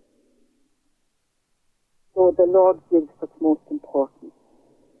stomach. So the Lord gives what's most important.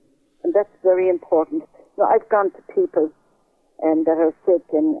 And that's very important. Now, I've gone to people that are sick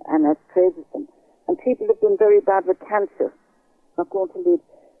and I've prayed with them. And people have been very bad with cancer, not going to live.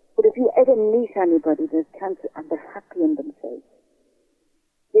 But if you ever meet anybody that has cancer and they're happy in themselves,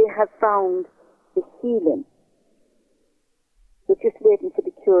 they have found the healing. They're just waiting for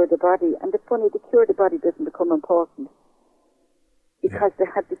the cure of the body. And the funny, the cure of the body doesn't become important because they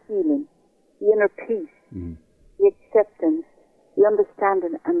have the healing, the inner peace, the acceptance, the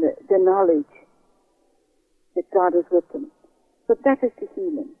understanding and the knowledge that God is with them. So that is the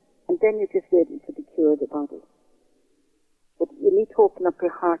healing. And then you're just waiting for the cure of the body. But you need to open up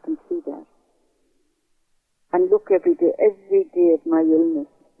your heart and see that. And look every day of my illness,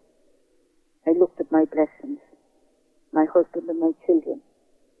 I looked at my blessings, my husband and my children.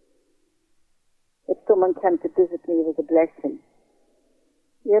 If someone came to visit me, it was a blessing.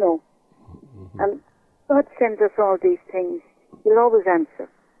 You know. And God sends us all these things. He'll always answer.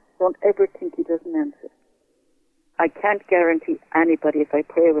 Don't ever think He doesn't answer. I can't guarantee anybody if I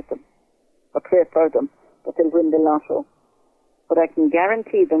pray with them or pray for them that they'll win the lotto. But I can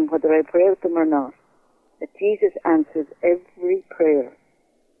guarantee them, whether I pray with them or not, that Jesus answers every prayer.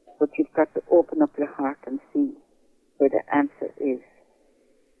 But you've got to open up your heart and see where the answer is.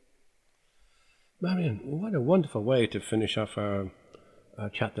 Marion, what a wonderful way to finish off our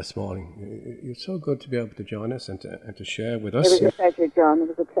chat this morning. You're so good to be able to join us and to share with us. It was a pleasure, John. It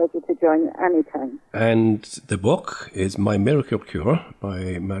was a pleasure to join you anytime. And the book is My Miracle Cure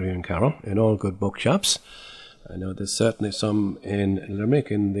by Marion Carroll in all good bookshops. I know there's certainly some in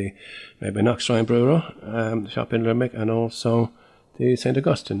Limerick, in the maybe Knox Ryan Brewer shop in Limerick, and also the St.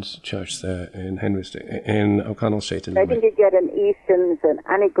 Augustine's Church there in Henry Street, in O'Connell Street in Limerick. I think you get an Easton's and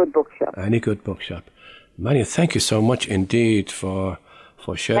any good bookshop. Any good bookshop. Marion, thank you so much indeed for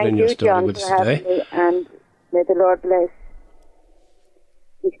sharing your story with us today. Me, and may the Lord bless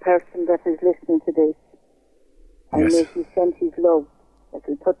each person that is listening to this. And may He send His love that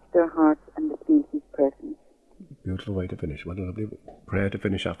will touch their hearts and will feel His presence. Beautiful way to finish. What a lovely prayer to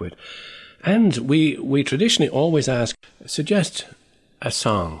finish off with. And we traditionally always suggest a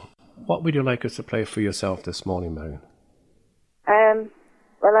song. What would you like us to play for yourself this morning, Marion?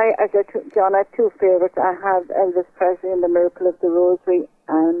 Well, John, I have two favourites. I have Elvis Presley in The Miracle of the Rosary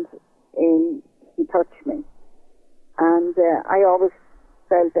and in He Touched Me. And I always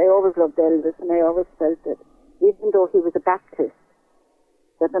loved Elvis, and I always felt that even though he was a Baptist,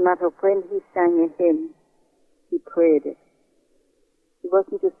 that no matter when he sang a hymn, he prayed it. He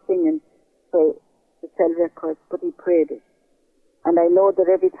wasn't just singing to sell records, but he prayed it. And I know that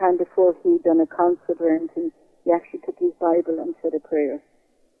every time before he'd done a concert or anything, he actually took his Bible and said a prayer.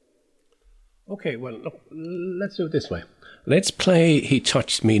 Okay, well, look, let's do it this way. Let's play He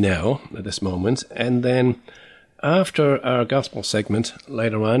Touched Me now at this moment, and then after our gospel segment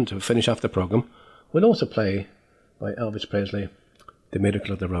later on to finish off the program, we'll also play by Elvis Presley, The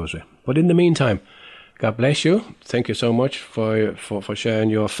Miracle of the Rosary. But in the meantime, God bless you. Thank you so much for sharing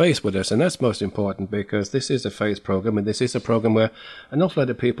your faith with us. And that's most important, because this is a faith program, and this is a program where an awful lot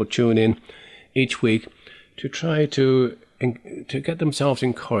of people tune in each week to try to get themselves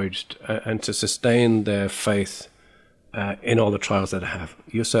encouraged and to sustain their faith in all the trials that they have.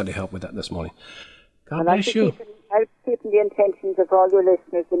 You certainly helped with that this morning. God bless you. I'll keep the intentions of all your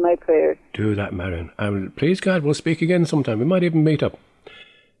listeners in my prayers. Do that, Marion. And please God, we'll speak again sometime. We might even meet up.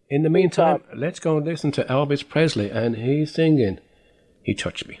 In the meantime, let's go and listen to Elvis Presley, and he's singing He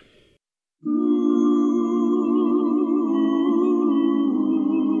Touched Me.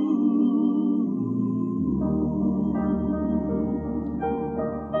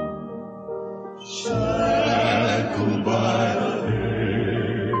 Shackled by a heavy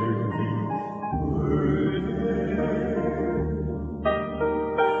burden,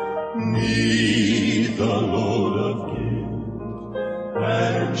 'neath the load of guilt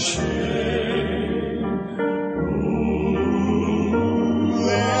and shame. Oh,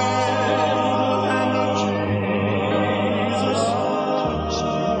 the hand of Jesus touched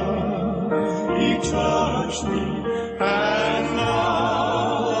me. He touched me, and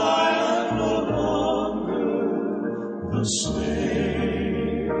now I am no longer the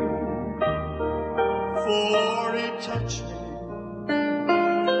same. For He touched me.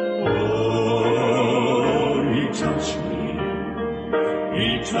 Oh, He touched me. He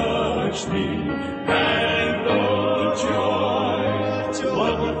touched me, and oh, the joy,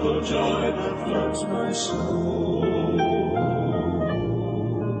 wonderful joy that floods my soul.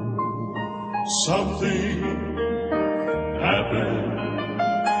 Something happened,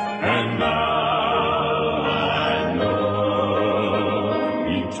 and now I know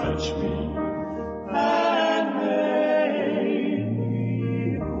He touched me and made me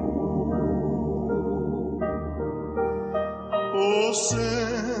whole. Oh,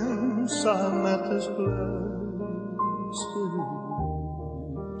 since I met this blessed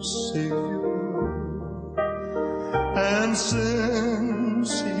Savior, and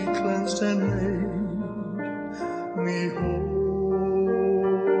since He cleansed and made me whole,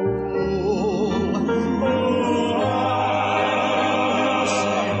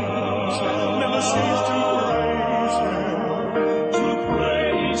 never cease to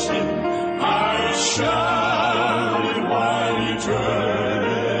praise Him. I shout it while eternity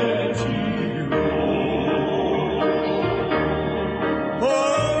rolls.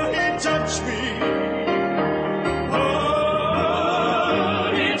 Oh, He touched me. Oh,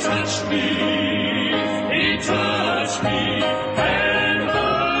 He touched me. He touched me, and oh,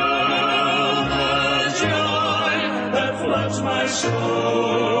 the joy that floods my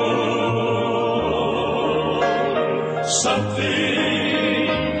soul.